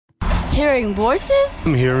Hearing voices?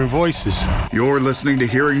 I'm hearing voices. You're listening to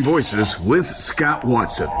Hearing Voices with Scott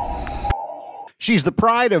Watson. She's the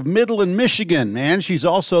pride of Midland, Michigan, and she's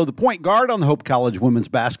also the point guard on the Hope College women's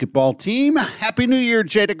basketball team. Happy New Year,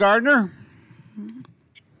 Jada Garner.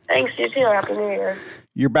 Thanks, you too. Happy New Year.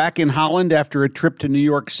 You're back in Holland after a trip to New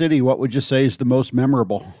York City. What would you say is the most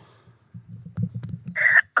memorable?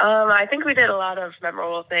 I think we did a lot of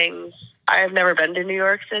memorable things. I've never been to New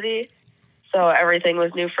York City, so everything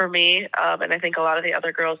was new for me, and I think a lot of the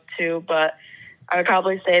other girls too, but I would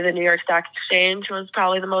probably say the New York Stock Exchange was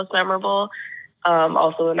probably the most memorable.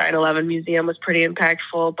 Also, the 9/11 Museum was pretty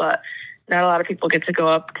impactful, but not a lot of people get to go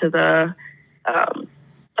up to the,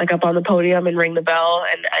 up on the podium and ring the bell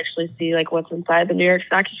and actually see, what's inside the New York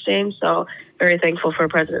Stock Exchange. So very thankful for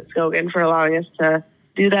President Scogin for allowing us to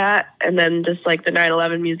do that. And then just, the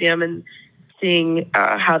 9/11 Museum and seeing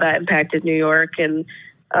how that impacted New York and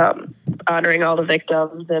honoring all the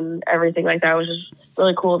victims and everything like that was just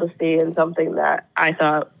really cool to see and something that I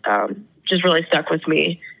thought just really stuck with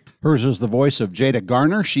me. Hers is the voice of Jada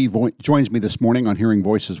Garner. She joins me this morning on Hearing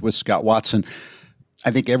Voices with Scott Watson.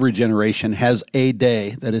 I think every generation has a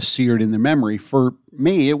day that is seared in their memory. For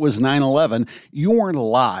me, it was 9/11. You weren't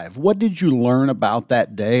alive. What did you learn about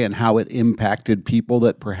that day and how it impacted people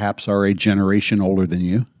that perhaps are a generation older than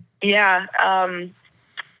you? Yeah,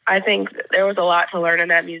 I think there was a lot to learn in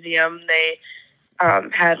that museum. They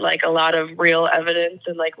had a lot of real evidence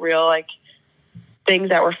and real things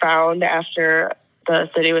that were found after the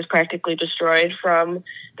city was practically destroyed from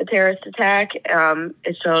the terrorist attack.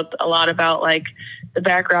 It showed a lot about the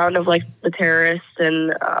background of the terrorists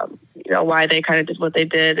and why they kind of did what they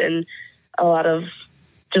did, and a lot of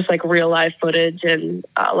just real life footage and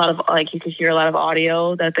a lot of you could hear a lot of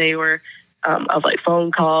audio that they were of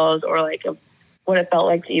phone calls or of what it felt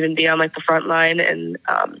like to even be on the front line and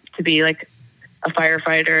to be a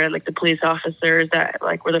firefighter and the police officers that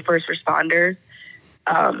were the first responders.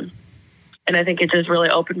 And I think it just really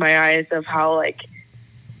opened my eyes of how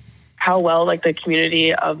well the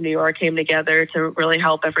community of New York came together to really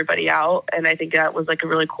help everybody out. And I think that was a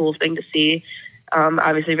really cool thing to see.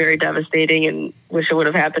 Obviously very devastating and wish it would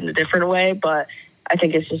have happened a different way, but I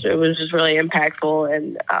think it was just really impactful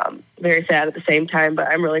and very sad at the same time, but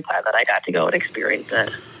I'm really glad that I got to go and experience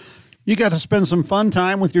it. You got to spend some fun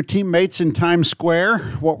time with your teammates in Times Square.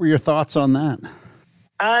 What were your thoughts on that?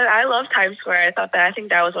 I love Times Square. I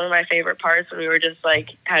think that was one of my favorite parts when we were just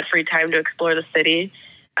had free time to explore the city,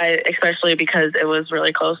 especially because it was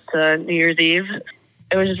really close to New Year's Eve.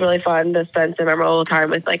 It was just really fun to spend some memorable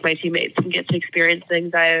time with my teammates and get to experience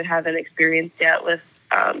things I haven't experienced yet with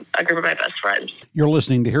a group of my best friends. You're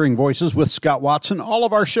listening to Hearing Voices with Scott Watson. All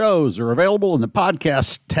of our shows are available in the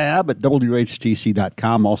podcast tab at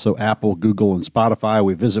WHTC.com, also Apple, Google, and Spotify.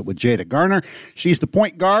 We visit with Jada Garner. She's the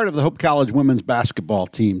point guard of the Hope College women's basketball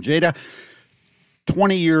team. Jada,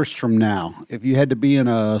 20 years from now, if you had to be in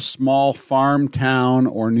a small farm town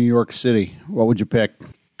or New York City, what would you pick?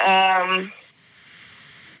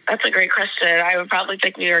 That's a great question. I would probably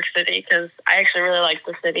pick New York City because I actually really like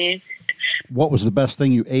the city. What was the best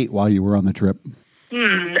thing you ate while you were on the trip?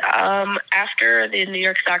 After the New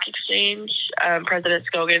York Stock Exchange, President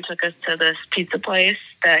Scogin took us to this pizza place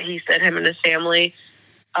that he said him and his family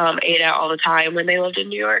ate at all the time when they lived in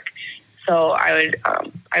New York. So I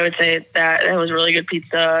would say that it was really good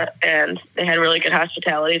pizza, and they had really good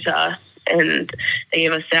hospitality to us, and they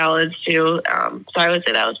gave us salads too. So I would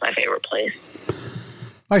say that was my favorite place.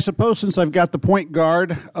 I suppose since I've got the point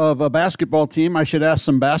guard of a basketball team, I should ask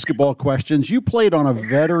some basketball questions. You played on a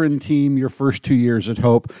veteran team your first 2 years at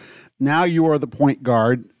Hope. Now you are the point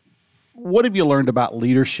guard. What have you learned about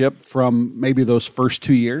leadership from maybe those first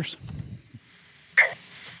 2 years?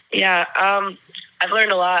 Yeah, I've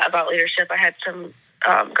learned a lot about leadership. I had some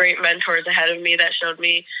great mentors ahead of me that showed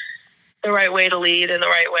me the right way to lead and the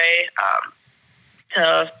right way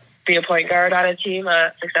to be a point guard on a team,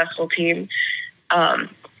 a successful team.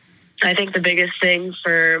 I think the biggest thing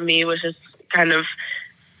for me was just kind of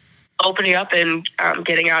opening up and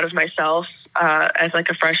getting out of myself as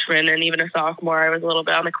a freshman and even a sophomore. I was a little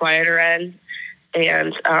bit on the quieter end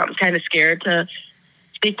and kind of scared to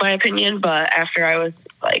speak my opinion. But after I was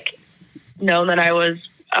known that I was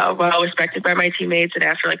well respected by my teammates, and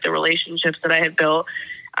after the relationships that I had built,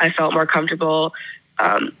 I felt more comfortable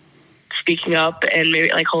speaking up and maybe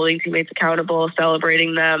holding teammates accountable,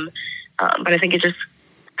 celebrating them. But I think it just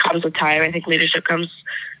comes with time. I think leadership comes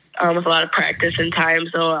with a lot of practice and time.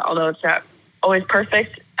 So although it's not always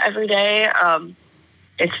perfect every day,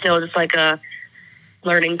 it's still just a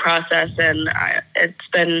learning process. And it's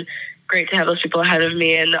been great to have those people ahead of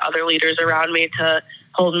me and the other leaders around me to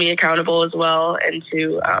hold me accountable as well and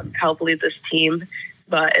to help lead this team.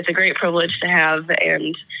 But it's a great privilege to have,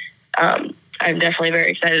 and I'm definitely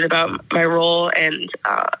very excited about my role, and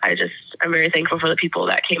I'm very thankful for the people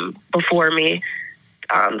that came before me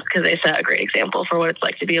because they set a great example for what it's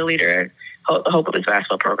like to be a leader at the Hope Women's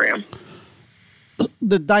basketball program.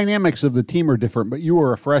 The dynamics of the team are different, but you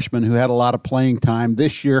were a freshman who had a lot of playing time.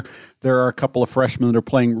 This year, there are a couple of freshmen that are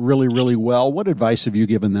playing really, really well. What advice have you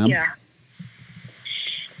given them? Yeah.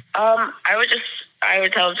 I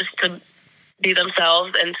would tell them just to be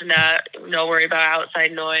themselves and to not worry about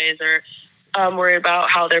outside noise or worry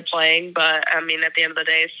about how they're playing. But I mean, at the end of the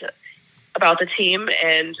day, it's about the team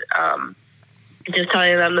and just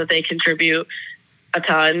telling them that they contribute a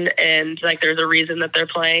ton and like there's a reason that they're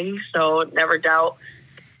playing. So never doubt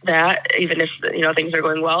that, even if things are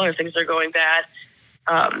going well or things are going bad.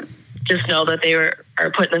 Just know that they are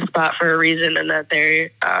put in a spot for a reason and that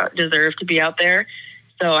they deserve to be out there.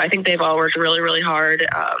 So I think they've all worked really, really hard.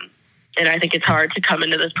 And I think it's hard to come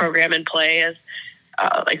into this program and play as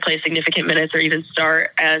play significant minutes or even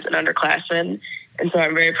start as an underclassman. And so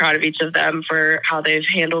I'm very proud of each of them for how they've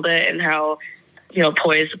handled it and how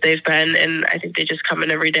poised that they've been. And I think they just come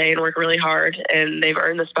in every day and work really hard, and they've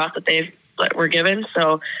earned the spot that were given.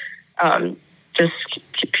 So just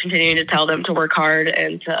continuing to tell them to work hard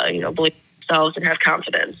and to believe themselves and have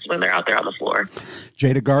confidence when they're out there on the floor.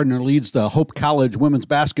 Jada Garner leads the Hope College women's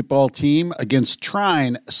basketball team against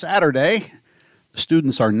Trine Saturday. The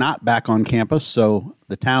students are not back on campus, so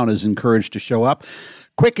the town is encouraged to show up.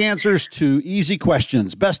 Quick answers to easy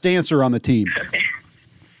questions. Best dancer on the team. Okay.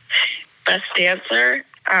 Best dancer?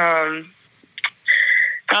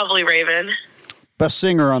 Probably Raven. Best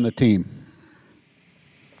singer on the team.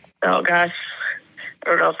 Oh, gosh. I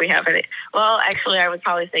don't know if we have any. Well, actually, I would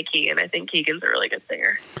probably say Keegan. I think Keegan's a really good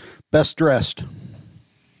singer. Best dressed?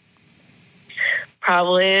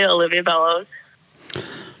 Probably Olivia Bellows.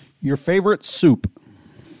 Your favorite soup?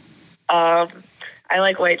 I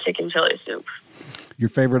like white chicken chili soup. Your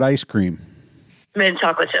favorite ice cream? Mint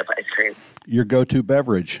chocolate chip ice cream. Your go-to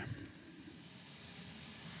beverage?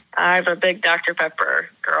 I'm a big Dr. Pepper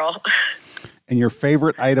girl. And your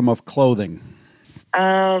favorite item of clothing?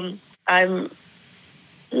 I'd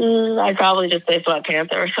probably just say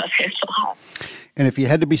sweatpants or sweatpants a lot. And if you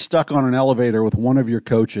had to be stuck on an elevator with one of your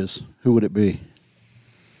coaches, who would it be?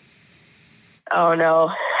 Oh,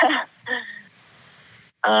 no.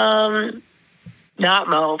 Not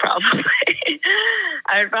Mo, probably.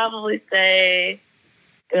 I'd probably say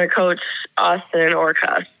either Coach Austin or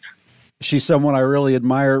Cuss. She's someone I really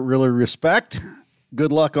admire, really respect.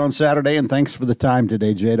 Good luck on Saturday, and thanks for the time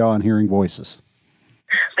today, Jada, on Hearing Voices.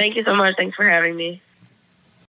 Thank you so much. Thanks for having me.